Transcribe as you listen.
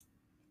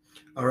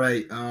All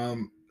right.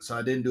 So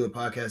I didn't do a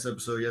podcast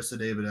episode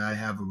yesterday, but I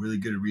have a really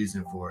good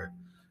reason for it.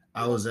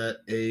 I was at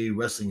a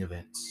wrestling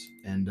event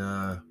and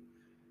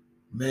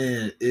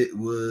man, it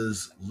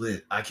was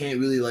lit. I can't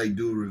really like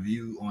do a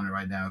review on it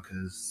right now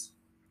because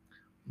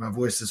my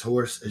voice is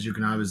hoarse, as you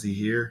can obviously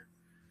hear.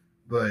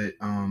 But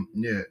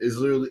yeah, it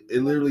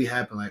literally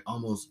happened like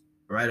almost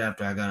right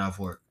after I got off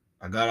work.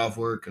 I got off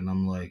work and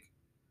I'm like,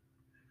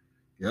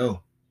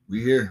 yo,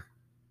 we here.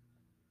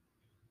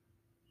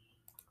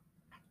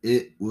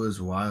 It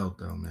was wild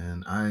though,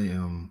 man.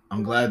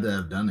 I'm glad that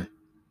I've done it.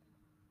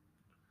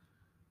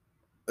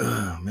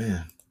 Oh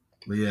man.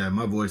 But yeah,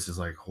 my voice is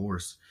like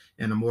hoarse.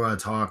 And the more I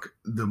talk,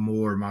 the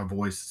more my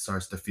voice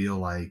starts to feel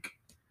like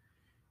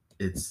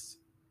it's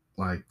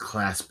like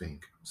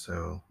clasping.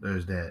 So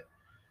there's that.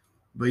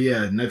 But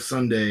yeah, next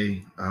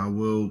Sunday I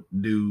will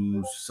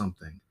do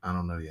something. I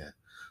don't know yet.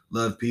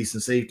 Love, peace,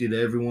 and safety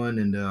to everyone,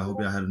 and I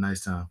hope y'all had a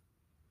nice time.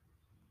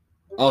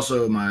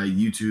 Also, my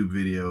YouTube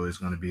video is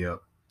going to be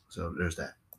up. So there's that.